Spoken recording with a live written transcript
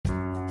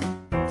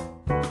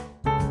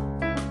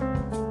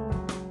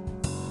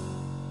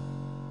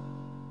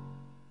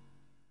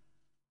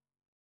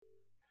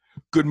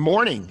Good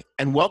morning,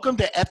 and welcome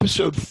to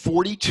episode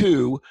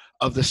 42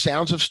 of the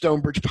Sounds of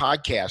Stonebridge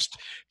podcast.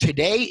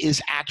 Today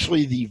is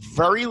actually the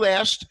very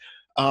last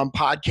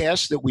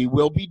podcast that we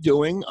will be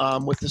doing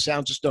with the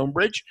Sounds of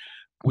Stonebridge.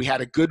 We had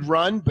a good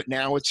run, but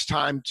now it's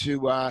time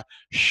to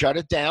shut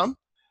it down.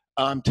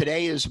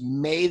 Today is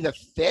May the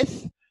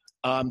 5th,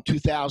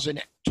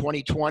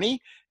 2020,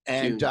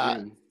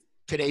 and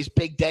today's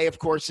big day, of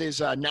course,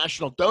 is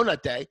National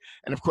Donut Day.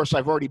 And, of course,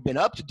 I've already been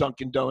up to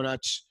Dunkin'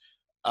 Donuts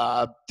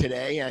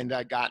today and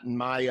gotten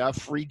my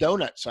free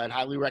donuts. I'd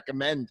highly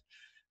recommend.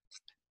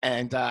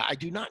 And I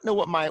do not know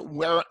what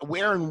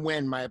where and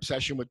when my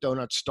obsession with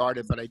donuts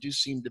started, but I do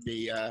seem to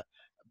be a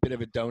bit of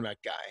a donut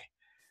guy.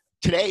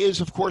 Today is,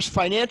 of course,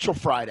 Financial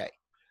Friday.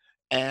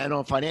 And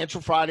on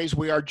Financial Fridays,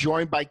 we are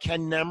joined by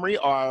Ken Nemry,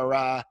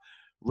 our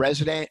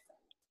resident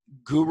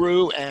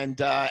guru and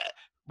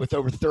with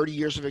over 30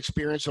 years of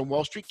experience on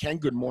Wall Street. Ken,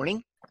 good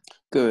morning.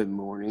 Good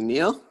morning,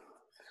 Neil.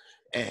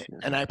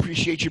 And I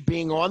appreciate you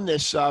being on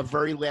this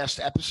very last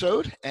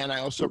episode. And I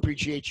also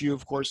appreciate you,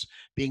 of course,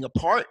 being a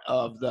part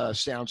of the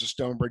Sounds of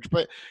Stonebridge.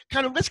 But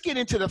kind of let's get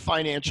into the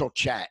financial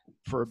chat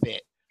for a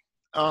bit.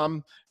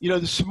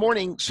 This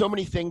morning, so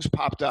many things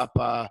popped up.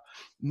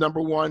 Number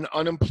one,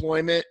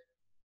 unemployment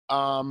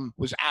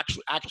was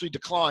actually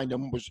declined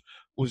and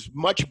was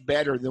much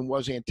better than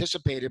was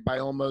anticipated by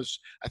almost,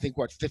 I think,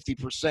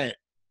 50%.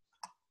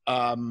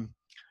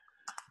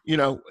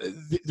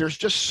 There's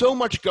just so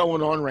much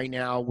going on right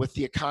now with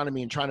the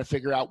economy and trying to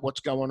figure out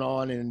what's going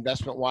on and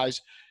investment-wise.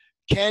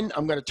 Ken,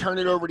 I'm going to turn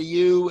it over to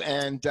you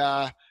and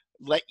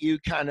let you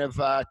kind of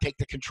take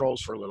the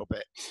controls for a little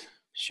bit.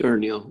 Sure,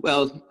 Neil.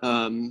 Well,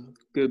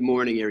 good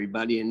morning,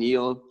 everybody. And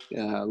Neil,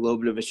 a little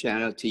bit of a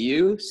shout out to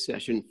you.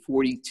 Session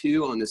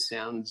 42 on the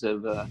Sounds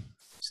of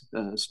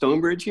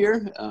Stonebridge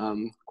here.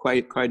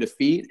 Quite a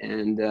feat,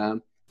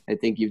 and I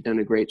think you've done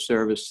a great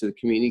service to the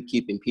community,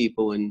 keeping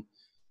people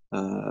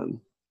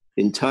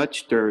in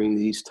touch during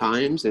these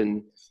times.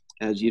 And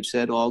as you've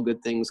said, all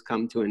good things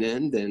come to an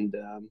end, and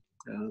a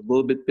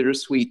little bit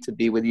bittersweet to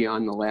be with you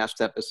on the last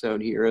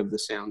episode here of the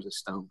Sounds of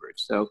Stonebridge.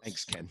 So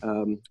thanks,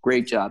 Ken.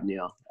 Great job,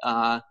 Neil.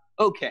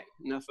 Okay,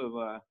 enough of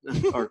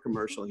our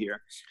commercial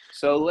here.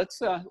 So let's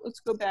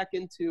go back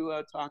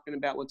into talking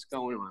about what's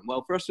going on.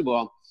 Well, first of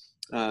all,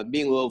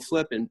 being a little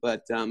flippant,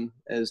 but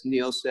as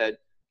Neil said,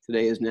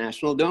 today is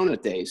National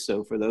Donut Day.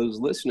 So for those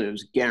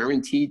listeners,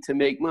 guaranteed to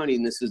make money,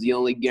 and this is the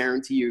only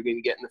guarantee you're going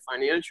to get in the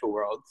financial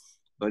world.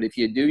 But if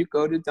you do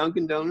go to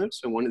Dunkin'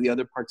 Donuts or one of the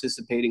other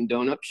participating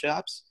donut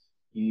shops,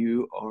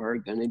 you are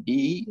going to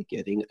be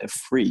getting a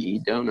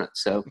free donut.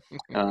 So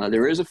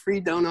there is a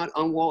free donut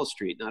on Wall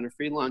Street, not a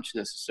free lunch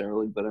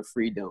necessarily, but a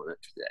free donut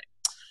today.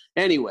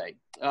 Anyway,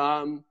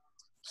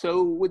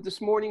 so with this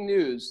morning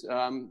news,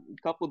 a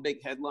couple of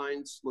big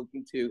headlines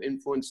looking to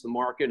influence the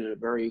market in a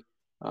very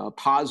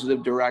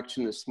positive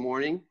direction this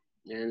morning.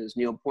 And as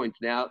Neil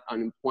pointed out,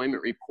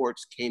 unemployment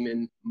reports came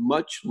in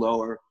much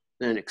lower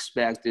than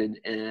expected.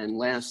 And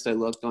last I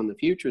looked on the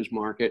futures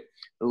market,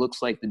 it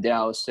looks like the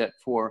Dow is set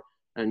for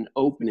an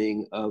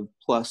opening of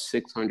plus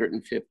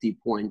 650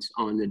 points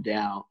on the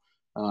Dow.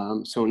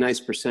 So a nice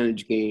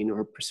percentage gain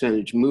or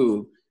percentage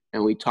move.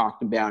 And we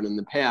talked about in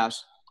the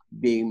past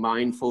being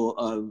mindful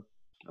of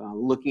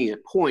looking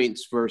at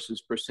points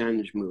versus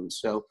percentage moves.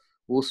 So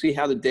we'll see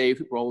how the day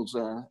rolls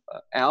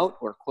out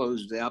or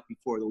closes out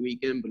before the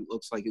weekend, but it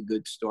looks like a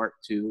good start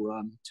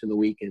to the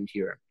weekend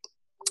here.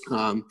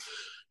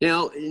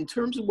 Now, in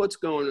terms of what's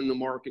going on in the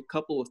market, a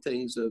couple of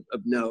things of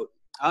note.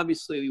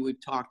 Obviously,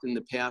 we've talked in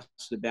the past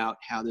about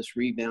how this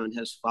rebound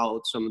has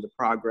followed some of the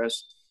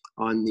progress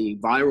on the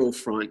viral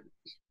front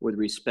with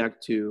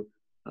respect to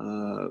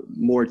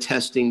more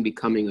testing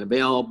becoming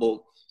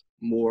available,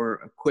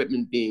 more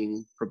equipment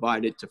being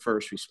provided to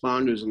first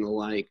responders and the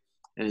like,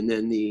 and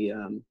then the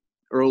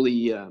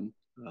early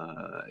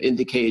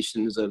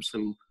indications of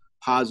some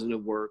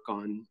positive work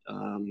on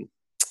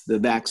the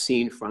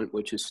vaccine front,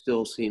 which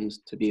still seems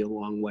to be a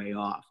long way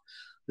off.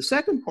 The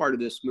second part of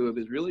this move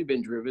has really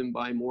been driven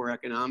by more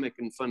economic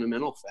and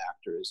fundamental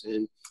factors.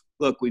 And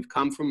look, we've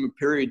come from a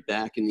period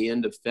back in the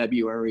end of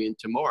February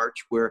into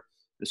March where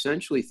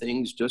essentially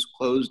things just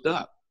closed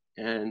up.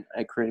 And I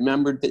can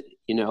remember that,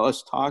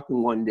 us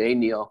talking one day,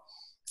 Neil,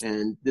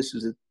 and this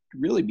is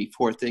really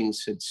before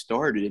things had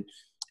started.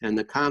 And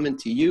the comment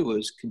to you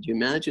was, could you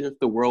imagine if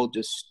the world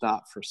just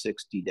stopped for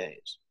 60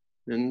 days?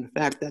 And in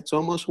fact, that's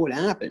almost what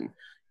happened.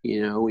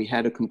 We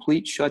had a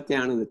complete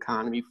shutdown of the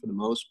economy for the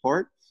most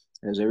part,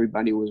 as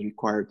everybody was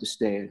required to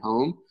stay at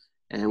home.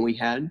 And we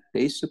had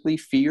basically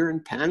fear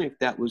and panic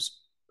that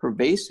was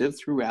pervasive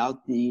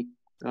throughout the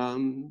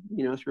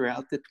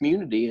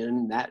community,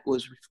 and that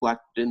was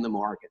reflected in the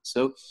market.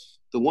 So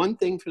the one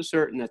thing for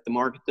certain that the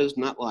market does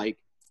not like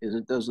is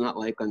it does not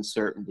like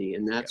uncertainty.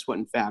 And that's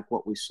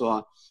what we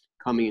saw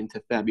coming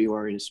into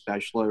February,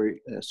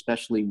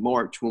 especially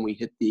March, when we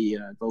hit the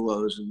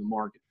lows in the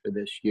market for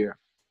this year.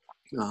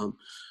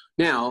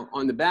 Now,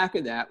 on the back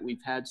of that,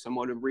 we've had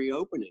somewhat of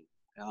reopening.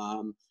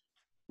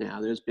 Now,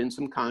 there's been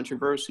some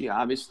controversy.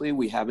 Obviously,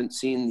 we haven't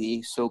seen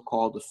the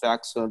so-called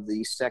effects of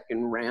the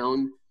second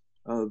round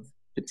of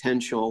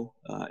potential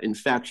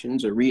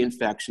infections or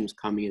reinfections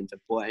coming into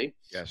play.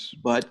 Yes.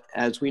 But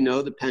as we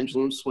know, the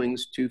pendulum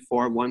swings too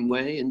far one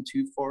way and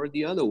too far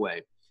the other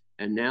way.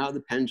 And now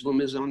the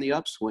pendulum is on the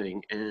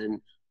upswing, and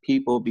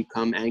people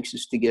become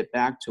anxious to get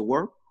back to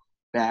work,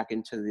 back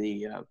into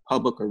the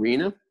public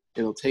arena.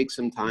 It'll take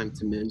some time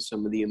to mend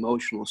some of the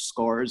emotional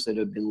scars that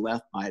have been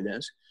left by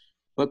this.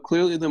 But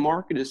clearly the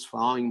market is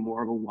following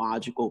more of a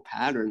logical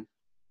pattern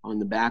on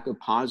the back of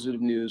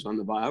positive news on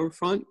the virus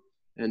front,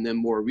 and then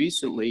more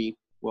recently,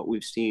 what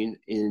we've seen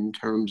in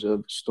terms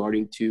of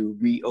starting to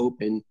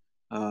reopen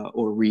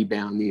or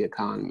rebound the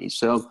economy.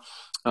 So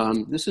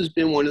this has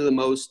been one of the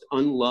most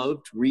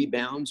unloved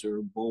rebounds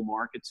or bull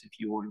markets, if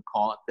you want to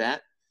call it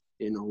that,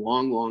 in a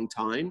long, long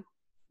time,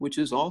 which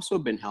has also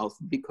been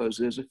healthy because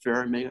there's a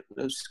fair amount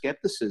of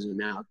skepticism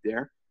out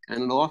there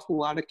and an awful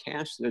lot of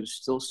cash that is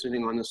still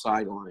sitting on the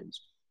sidelines.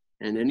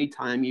 And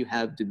anytime you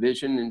have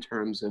division in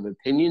terms of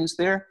opinions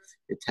there,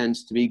 it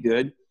tends to be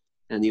good.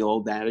 And the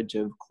old adage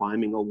of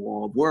climbing a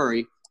wall of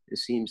worry, it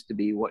seems to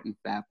be what in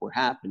fact we're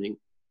happening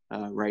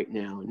right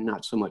now. And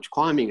not so much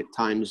climbing at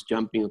times,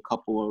 jumping a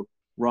couple of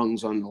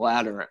rungs on the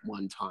ladder at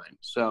one time.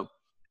 So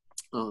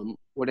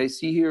what I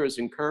see here is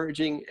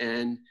encouraging,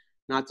 and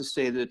not to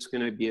say that it's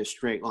going to be a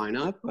straight line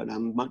up, but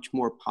I'm much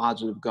more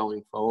positive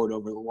going forward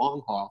over the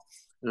long haul.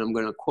 And I'm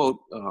going to quote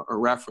a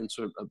reference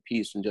of a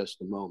piece in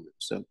just a moment.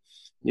 So,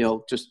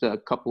 just a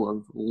couple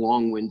of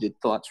long-winded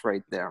thoughts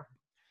right there.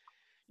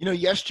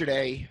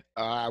 Yesterday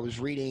I was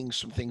reading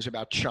some things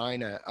about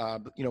China.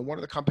 One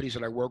of the companies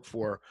that I work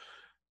for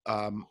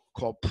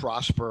called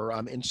Prosper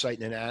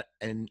Insight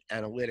and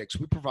Analytics.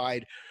 We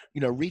provide,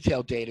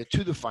 retail data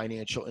to the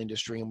financial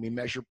industry, and we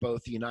measure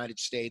both the United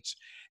States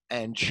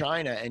and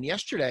China. And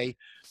yesterday,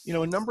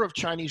 a number of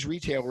Chinese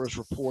retailers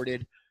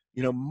reported,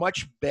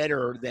 much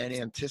better than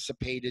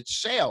anticipated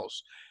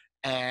sales.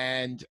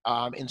 And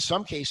in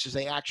some cases,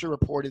 they actually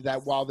reported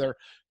that while they're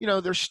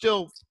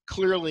still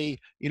clearly,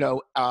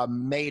 April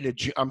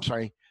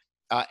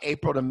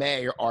to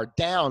May are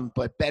down,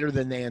 but better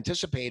than they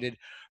anticipated.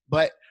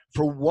 But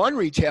for one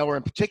retailer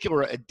in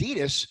particular,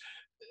 Adidas,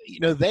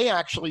 they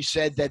actually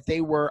said that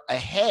they were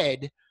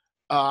ahead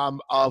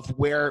of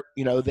where,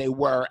 they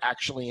were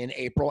actually in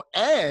April,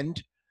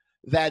 and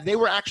that they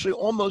were actually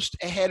almost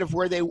ahead of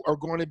where they are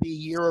going to be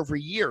year over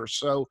year.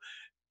 So,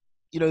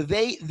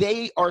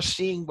 they are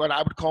seeing what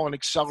I would call an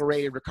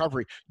accelerated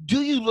recovery.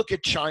 Do you look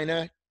at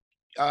China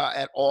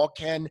at all,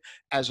 Ken,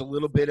 as a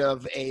little bit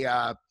of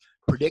a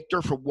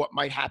predictor for what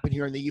might happen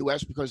here in the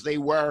U.S., because they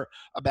were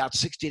about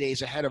 60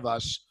 days ahead of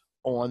us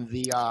on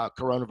the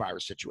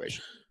coronavirus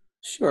situation?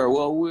 Sure.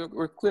 Well,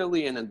 we're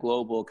clearly in a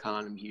global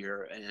economy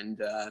here,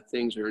 and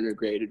things are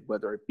integrated,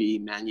 whether it be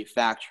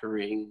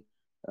manufacturing,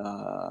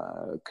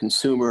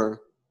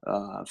 consumer,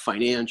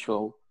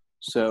 financial.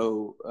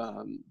 So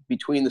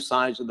between the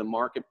size of the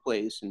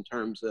marketplace in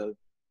terms of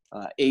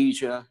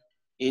Asia,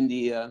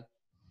 India,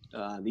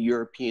 the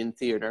European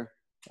theater,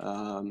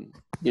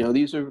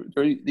 these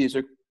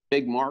are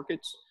big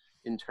markets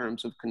in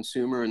terms of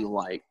consumer and the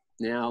like.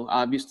 Now,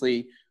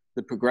 obviously,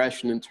 the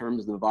progression in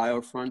terms of the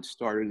bio front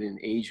started in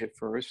Asia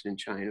first, in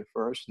China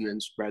first, and then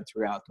spread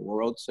throughout the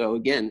world. So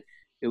again,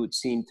 it would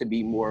seem to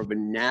be more of a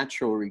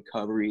natural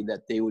recovery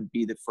that they would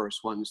be the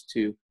first ones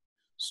to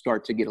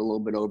start to get a little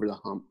bit over the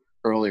hump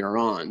earlier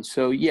on.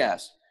 So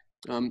yes,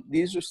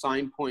 these are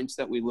sign points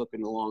that we look at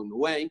along the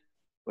way,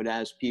 but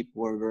as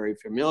people are very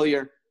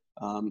familiar,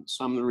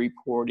 some of the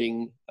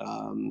reporting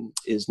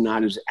is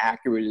not as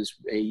accurate as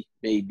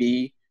may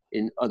be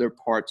in other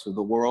parts of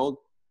the world.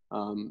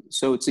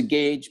 So it's a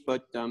gauge,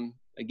 but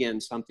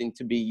again, something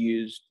to be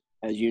used,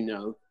 as you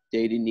know,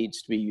 data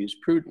needs to be used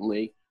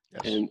prudently.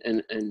 Yes.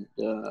 and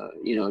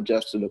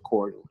adjusted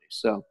accordingly.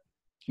 So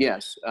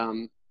yes,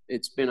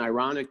 it's been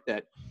ironic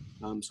that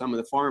some of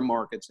the foreign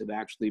markets have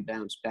actually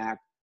bounced back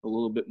a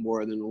little bit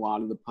more than a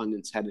lot of the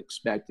pundits had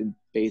expected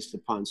based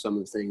upon some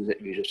of the things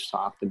that you just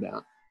talked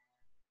about.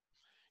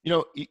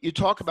 You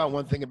talk about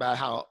one thing about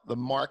how the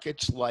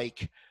markets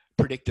like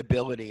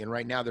predictability, and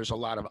right now there's a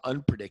lot of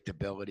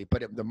unpredictability,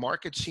 but the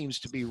market seems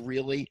to be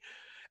really,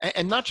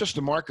 and not just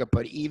the market,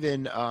 but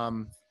even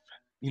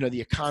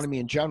the economy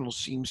in general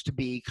seems to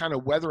be kind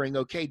of weathering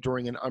okay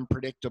during an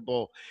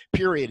unpredictable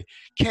period.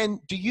 Ken,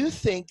 do you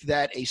think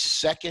that a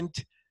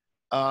second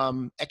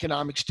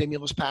economic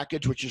stimulus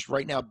package, which is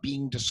right now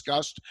being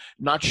discussed,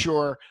 not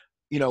sure,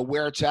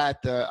 where it's at,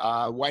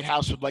 the White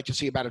House would like to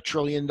see about $1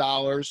 trillion,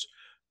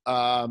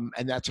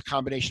 and that's a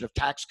combination of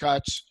tax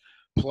cuts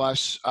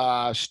plus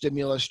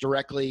stimulus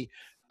directly,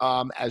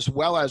 as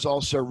well as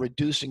also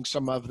reducing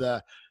some of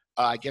the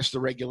the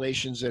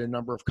regulations that a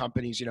number of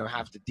companies,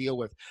 have to deal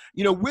with.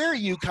 Where are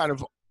you kind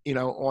of,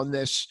 on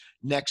this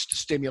next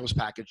stimulus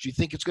package? Do you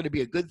think it's going to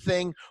be a good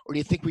thing, or do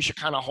you think we should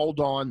kind of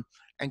hold on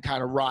and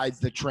kind of ride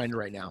the trend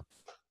right now?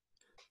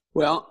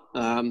 Well,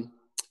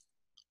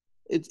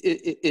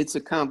 it's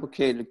a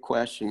complicated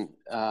question.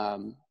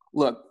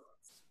 Look,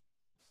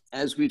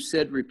 as we've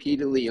said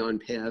repeatedly on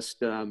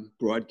past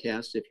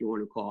broadcasts, if you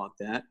want to call it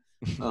that,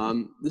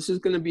 This is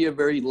going to be a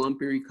very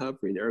lumpy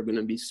recovery. There are going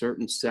to be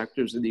certain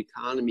sectors of the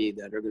economy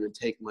that are going to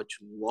take much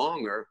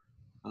longer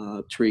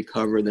to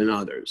recover than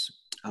others.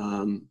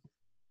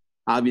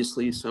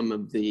 Obviously, some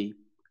of the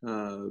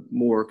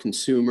more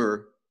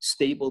consumer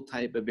stable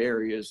type of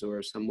areas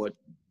or somewhat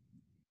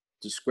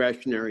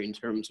discretionary in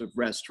terms of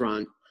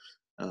restaurant,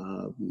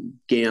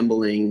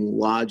 gambling,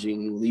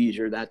 lodging,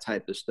 leisure, that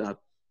type of stuff.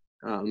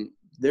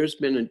 There's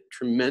been a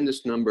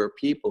tremendous number of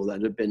people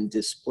that have been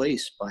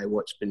displaced by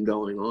what's been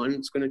going on.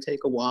 It's going to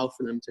take a while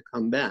for them to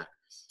come back.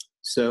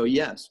 So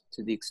yes,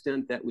 to the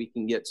extent that we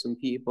can get some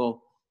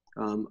people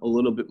a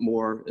little bit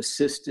more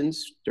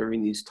assistance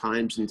during these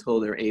times until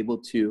they're able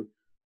to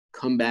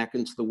come back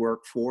into the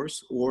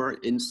workforce, or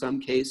in some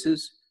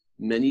cases,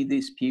 many of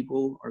these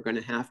people are going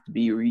to have to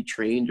be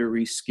retrained or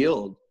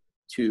reskilled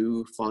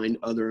to find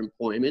other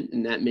employment,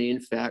 and that may in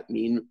fact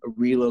mean a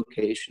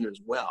relocation as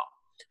well.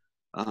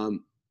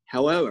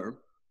 However,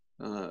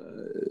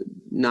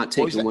 not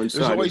taking one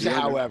side. There's always a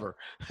however.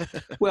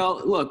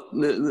 Well, look,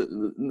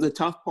 the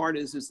tough part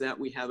is that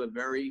we have a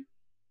very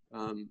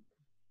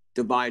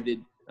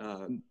divided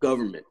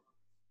government,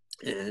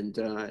 and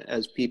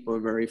as people are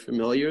very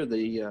familiar,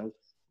 the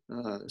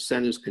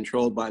Senate is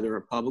controlled by the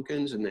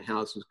Republicans and the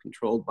House is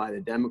controlled by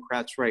the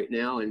Democrats right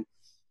now. And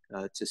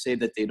to say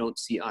that they don't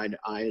see eye to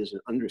eye is an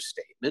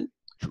understatement.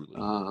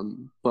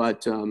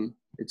 But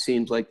it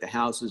seems like the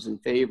House is in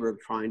favor of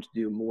trying to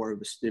do more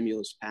of a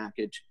stimulus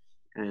package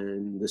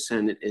and the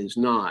Senate is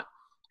not.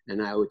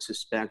 And I would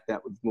suspect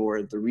that with more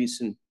of the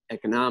recent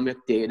economic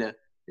data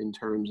in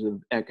terms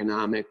of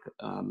economic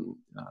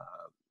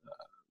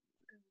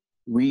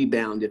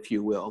rebound, if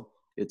you will,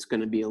 it's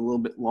going to be a little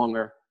bit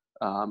longer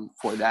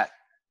for that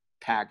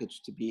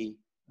package to be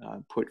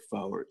put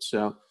forward.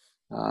 So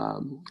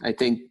I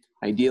think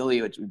ideally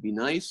it would be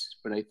nice,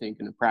 but I think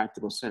in a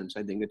practical sense,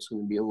 I think it's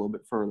going to be a little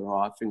bit further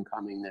off in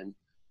coming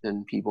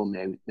than people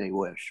may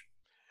wish.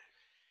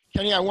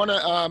 Kenny, I'm going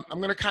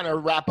to kind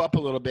of wrap up a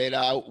little bit.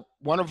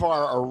 One of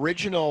our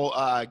original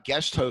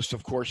guest hosts,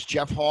 of course,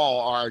 Jeff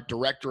Hall, our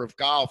director of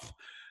golf,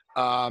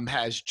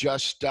 has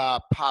just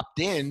popped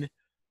in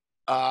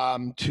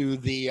to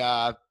the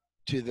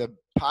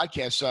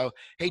podcast. So,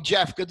 hey,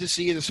 Jeff, good to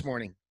see you this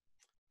morning.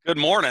 Good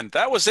morning.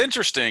 That was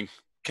interesting,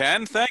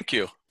 Ken. Thank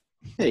you.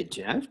 Hey,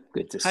 Jeff.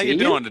 Good to see you. How you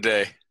doing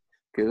today?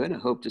 Good. I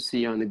hope to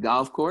see you on the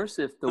golf course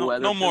if the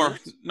weather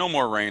permits. No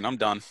more rain. I'm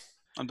done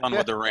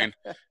with the rain.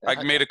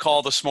 I made a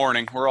call this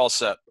morning. We're all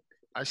set.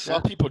 I saw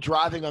people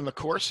driving on the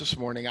course this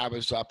morning. I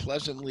was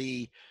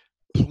pleasantly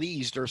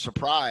pleased or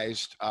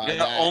surprised.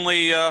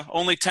 Only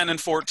 10 and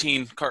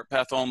 14 cart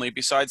path only.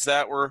 Besides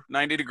that, we're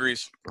 90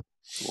 degrees.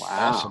 Wow.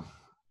 Awesome.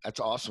 That's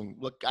awesome.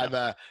 Look, I have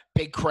a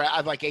big crowd. I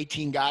have like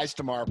 18 guys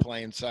tomorrow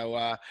playing, so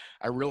I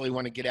really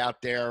want to get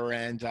out there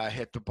and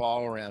hit the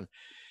ball around.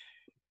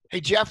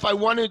 Hey, Jeff, I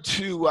wanted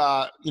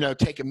to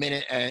take a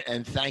minute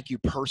and thank you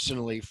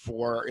personally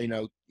for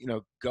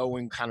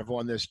going kind of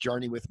on this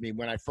journey with me.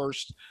 When I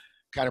first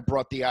kind of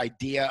brought the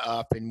idea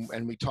up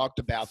and we talked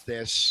about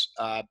this,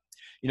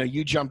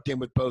 you jumped in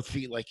with both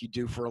feet like you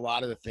do for a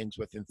lot of the things,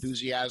 with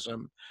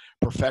enthusiasm,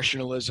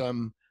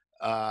 professionalism,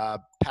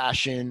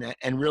 passion,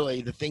 and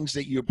really the things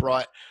that you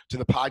brought to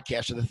the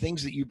podcast are the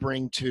things that you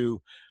bring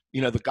to,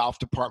 the golf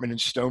department in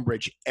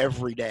Stonebridge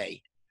every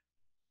day.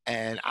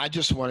 And I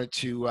just wanted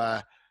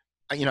to,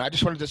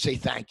 say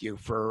thank you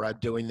for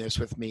doing this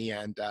with me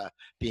and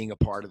being a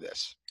part of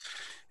this.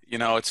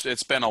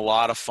 It's been a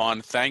lot of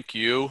fun. Thank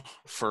you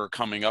for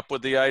coming up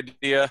with the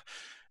idea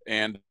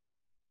and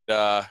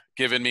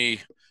giving me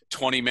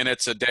 20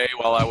 minutes a day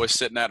while I was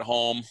sitting at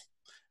home,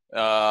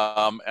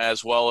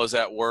 as well as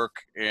at work,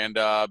 and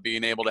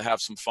being able to have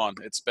some fun.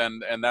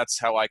 And that's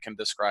how I can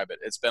describe it.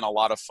 It's been a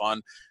lot of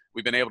fun.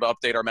 We've been able to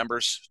update our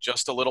members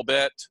just a little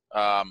bit.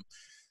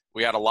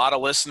 We had a lot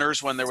of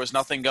listeners when there was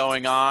nothing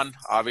going on.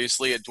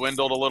 Obviously, it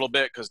dwindled a little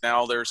bit because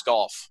now there's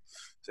golf.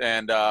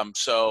 And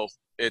so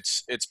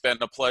it's been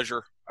a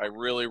pleasure. I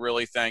really,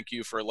 really thank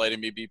you for letting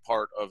me be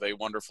part of a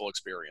wonderful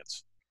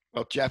experience.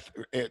 Well, Jeff,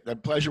 the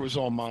pleasure was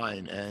all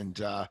mine. And,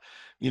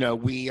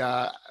 we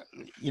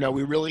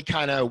really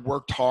kind of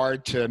worked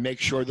hard to make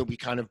sure that we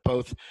kind of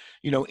both,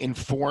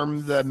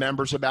 inform the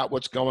members about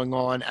what's going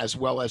on as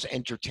well as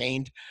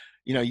entertained.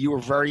 You were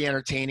very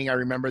entertaining. I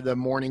remember the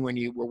morning when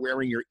you were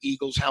wearing your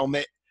Eagles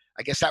helmet.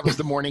 I guess that was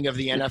the morning of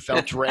the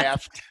NFL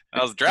draft.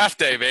 That was draft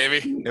day,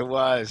 baby. It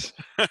was.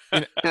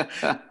 And,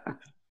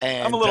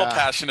 I'm a little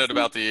passionate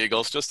about the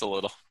Eagles, just a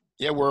little.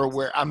 Yeah,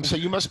 so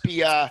you must be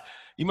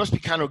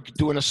kind of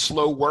doing a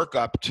slow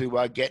workup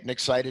to getting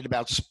excited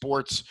about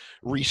sports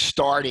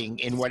restarting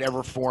in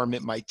whatever form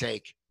it might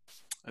take.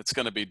 It's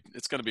gonna be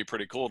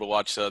pretty cool to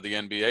watch the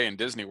NBA in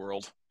Disney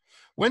World.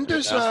 When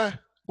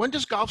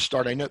does golf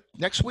start? I know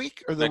next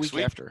week or the week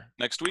after.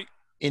 Next week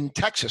in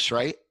Texas,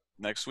 right?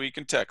 Next week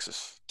in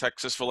Texas,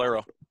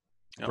 Valero.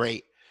 Yep.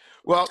 Great.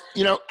 Well,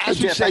 as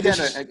hey, you Jeff,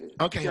 say,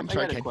 okay. I'm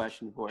sorry, I got a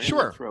question for you.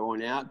 Sure. Throw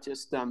one out.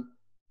 Just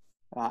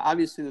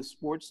obviously, the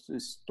sports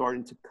is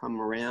starting to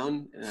come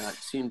around. It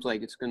seems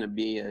like it's going to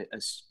be a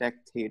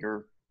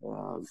spectator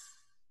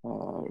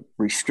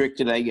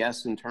restricted, I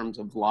guess, in terms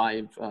of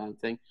live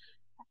thing.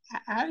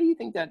 How do you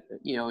think that,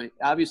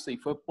 obviously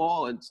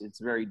football, it's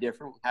very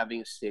different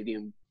having a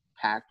stadium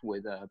packed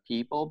with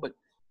people, but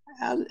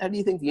how do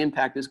you think the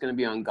impact is going to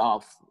be on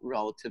golf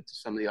relative to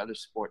some of the other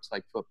sports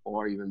like football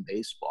or even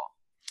baseball?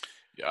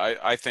 Yeah,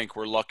 I think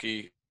we're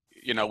lucky.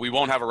 We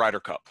won't have a Ryder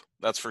Cup.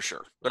 That's for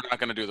sure. They're not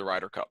going to do the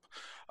Ryder Cup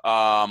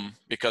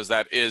because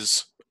that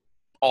is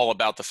all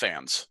about the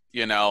fans,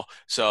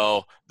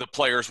 so the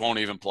players won't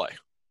even play.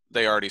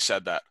 They already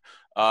said that.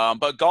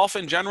 But golf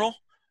in general,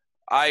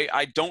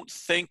 I don't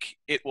think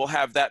it will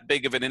have that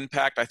big of an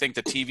impact. I think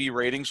the TV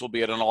ratings will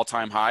be at an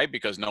all-time high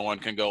because no one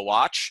can go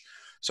watch.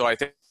 So I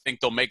think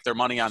they'll make their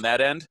money on that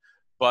end.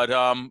 But,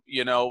 when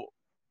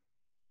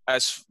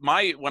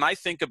I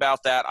think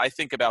about that, I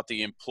think about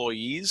the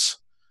employees,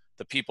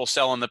 the people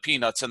selling the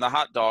peanuts and the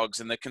hot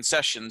dogs and the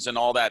concessions and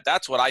all that.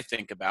 That's what I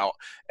think about.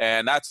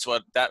 And that's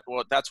what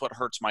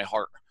hurts my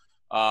heart.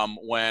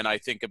 When I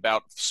think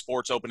about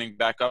sports opening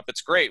back up.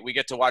 It's great. We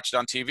get to watch it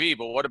on TV,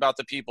 but what about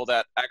the people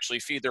that actually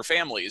feed their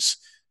families,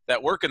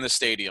 that work in the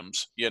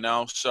stadiums,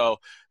 So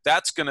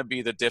that's going to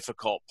be the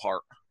difficult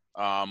part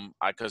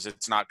because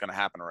it's not going to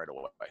happen right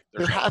away.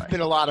 There have been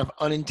a lot of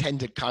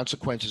unintended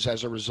consequences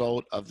as a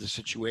result of the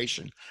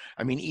situation.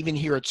 I mean, even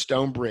here at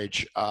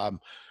Stonebridge, I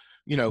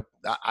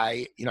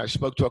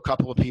spoke to a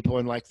couple of people,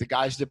 and like the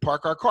guys that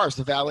park our cars,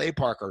 the valet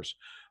parkers,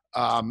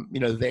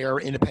 they are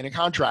independent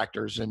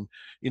contractors, and,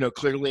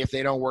 clearly if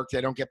they don't work,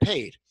 they don't get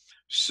paid.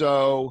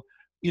 So,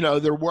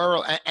 there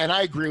were, and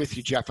I agree with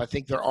you, Jeff, I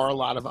think there are a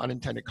lot of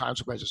unintended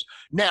consequences.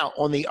 Now,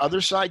 on the other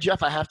side,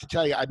 Jeff, I have to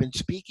tell you, I've been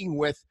speaking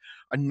with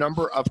a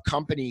number of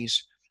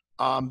companies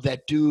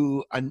that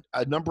do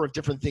a number of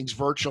different things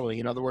virtually.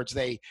 In other words,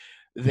 they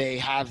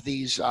have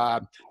these,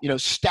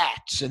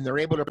 stats, and they're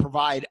able to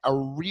provide a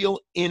real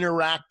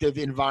interactive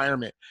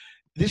environment.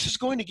 This is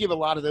going to give a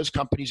lot of those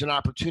companies an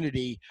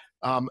opportunity,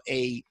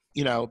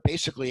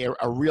 basically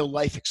a real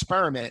life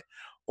experiment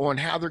on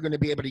how they're going to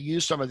be able to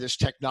use some of this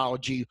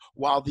technology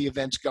while the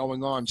event's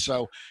going on.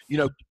 So,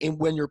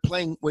 when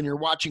you're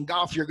watching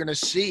golf, you're going to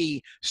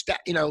see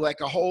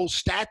like a whole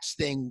stats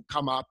thing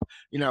come up,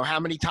 how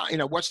many times,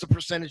 what's the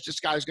percentage this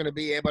guy's going to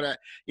be able to,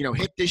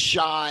 hit this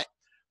shot.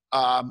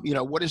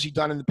 What has he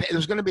done in the past?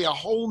 There's going to be a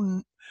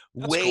whole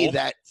way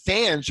that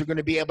fans are going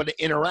to be able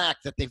to interact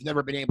that they've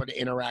never been able to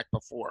interact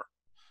before.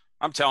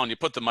 I'm telling you,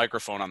 put the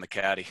microphone on the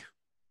caddy.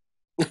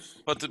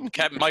 Put the mic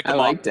I them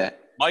like up. that.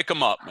 Mic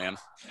them up, man.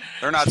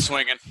 They're not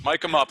swinging.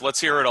 Mic them up.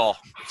 Let's hear it all.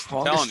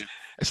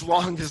 As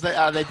long as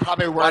they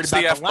probably worried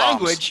about the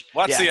language.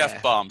 What's the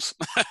F-bombs?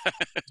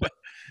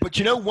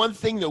 But one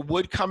thing that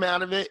would come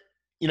out of it,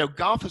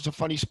 golf is a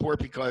funny sport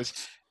because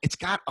it's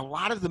got a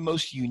lot of the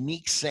most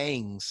unique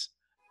sayings.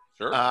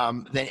 Sure.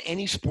 Than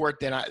any sport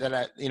that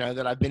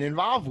I've been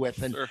involved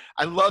with, and sure.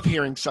 I love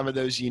hearing some of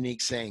those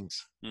unique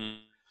sayings. Mm.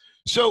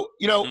 So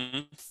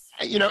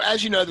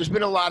as you know, there's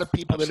been a lot of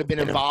people that have been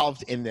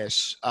involved in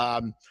this.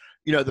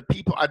 The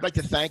people, I'd like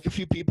to thank a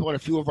few people and a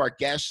few of our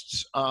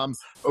guests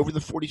over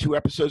the 42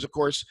 episodes. Of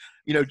course,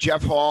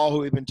 Jeff Hall, who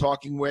we've been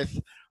talking with,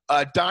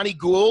 Donnie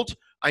Gould.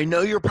 I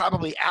know you're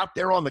probably out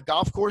there on the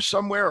golf course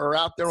somewhere or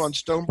out there on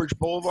Stonebridge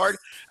Boulevard.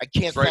 I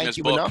can't thank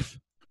you enough.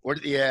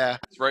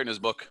 He's writing his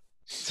book.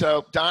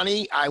 So,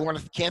 Donnie,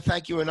 can't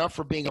thank you enough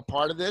for being a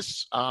part of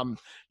this.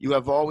 You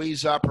have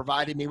always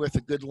provided me with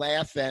a good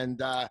laugh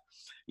and,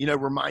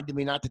 reminded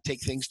me not to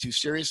take things too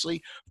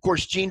seriously. Of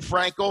course, Gene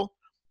Frankel,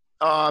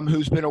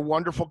 who's been a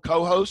wonderful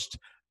co-host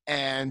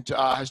and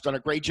has done a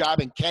great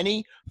job. And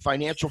Kenny,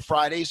 Financial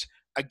Fridays,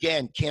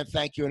 again, can't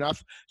thank you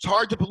enough. It's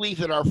hard to believe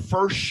that our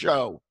first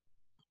show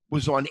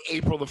was on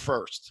April the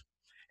 1st,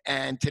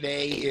 and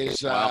today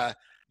is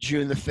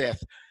June the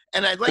 5th.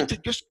 And I'd like to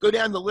just go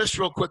down the list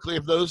real quickly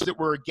of those that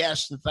were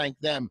guests and thank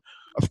them.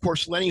 Of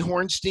course, Lenny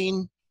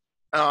Hornstein,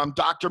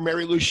 Dr.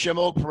 Mary Lou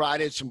Schimmel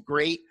provided some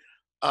great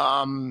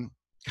kind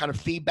of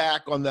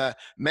feedback on the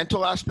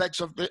mental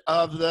aspects of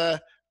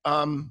the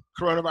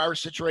coronavirus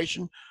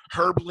situation.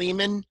 Herb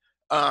Lehman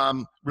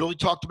really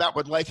talked about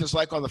what life is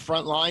like on the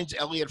front lines.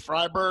 Elliot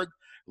Freiberg,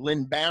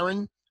 Lynn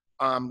Barron,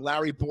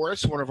 Larry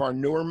Boris, one of our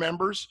newer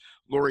members.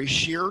 Lori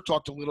Shear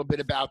talked a little bit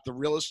about the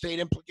real estate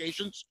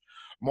implications.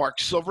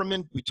 Mark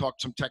Silverman, we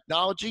talked some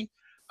technology.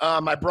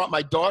 I brought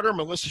my daughter,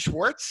 Melissa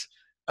Schwartz,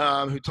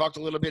 who talked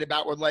a little bit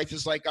about what life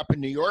is like up in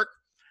New York.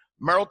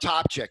 Meryl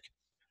Topchick.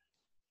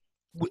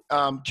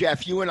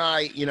 Jeff, you and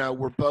I,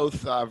 were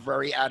both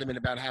very adamant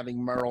about having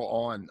Meryl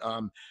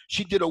on.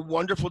 She did a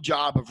wonderful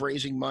job of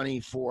raising money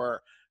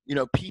for,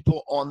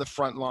 people on the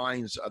front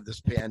lines of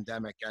this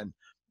pandemic. And,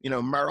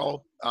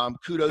 Meryl,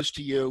 kudos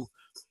to you,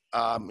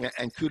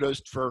 and kudos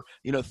for,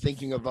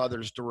 thinking of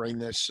others during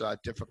this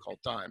difficult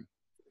time.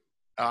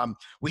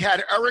 We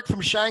had Eric from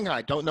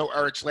Shanghai. Don't know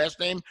Eric's last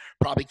name.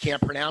 Probably can't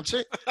pronounce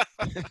it.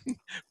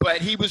 But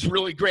he was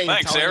really great.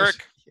 Thanks, Eric.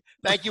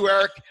 Thank you,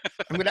 Eric.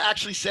 I'm going to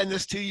actually send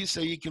this to you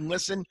so you can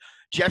listen.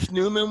 Jeff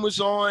Newman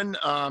was on.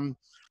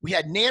 We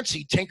had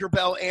Nancy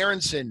Tinkerbell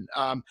Aronson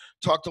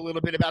talked a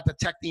little bit about the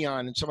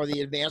Technion and some of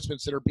the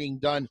advancements that are being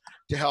done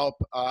to help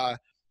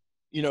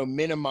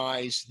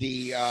minimize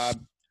the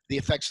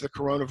effects of the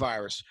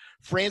coronavirus.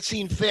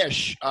 Francine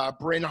Fish,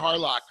 Bryn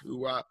Harlock,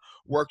 who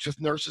works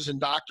with nurses and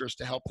doctors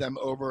to help them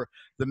over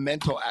the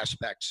mental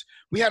aspects.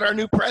 We had our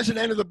new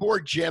president of the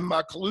board, Jim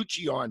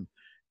Colucci, on,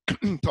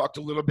 talked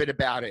a little bit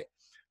about it.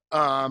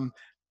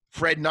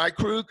 Fred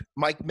Nykrug,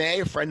 Mike May,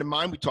 a friend of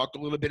mine, we talked a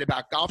little bit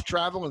about golf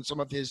travel and some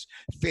of his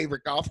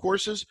favorite golf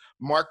courses.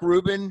 Mark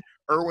Rubin,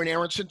 Erwin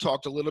Aronson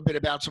talked a little bit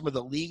about some of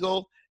the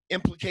legal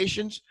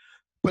implications.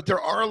 But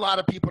there are a lot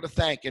of people to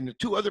thank. And the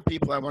two other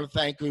people I want to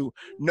thank who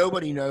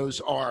nobody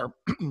knows are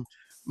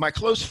my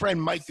close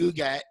friend Mike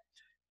Gugat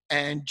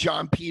and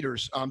John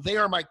Peters. They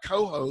are my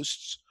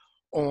co-hosts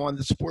on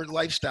the Sport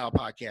Lifestyle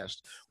podcast,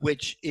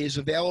 which is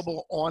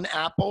available on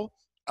Apple.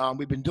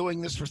 We've been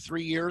doing this for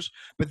 3 years,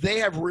 but they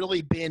have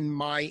really been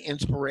my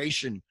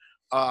inspiration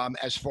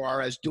as far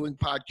as doing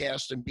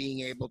podcasts and being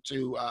able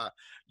to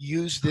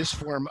use this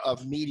form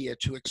of media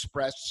to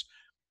express,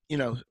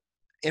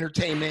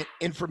 entertainment,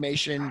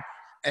 information,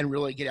 and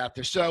really get out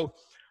there. So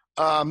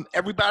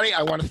everybody,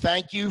 I want to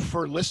thank you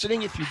for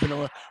listening. If you've been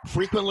a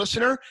frequent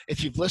listener,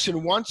 if you've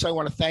listened once, I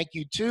want to thank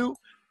you too.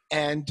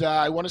 And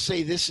I want to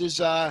say this is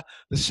the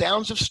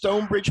Sounds of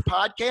Stonebridge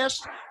podcast,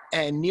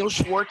 and Neil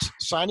Schwartz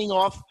signing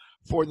off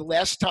for the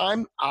last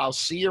time. I'll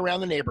see you around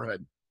the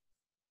neighborhood.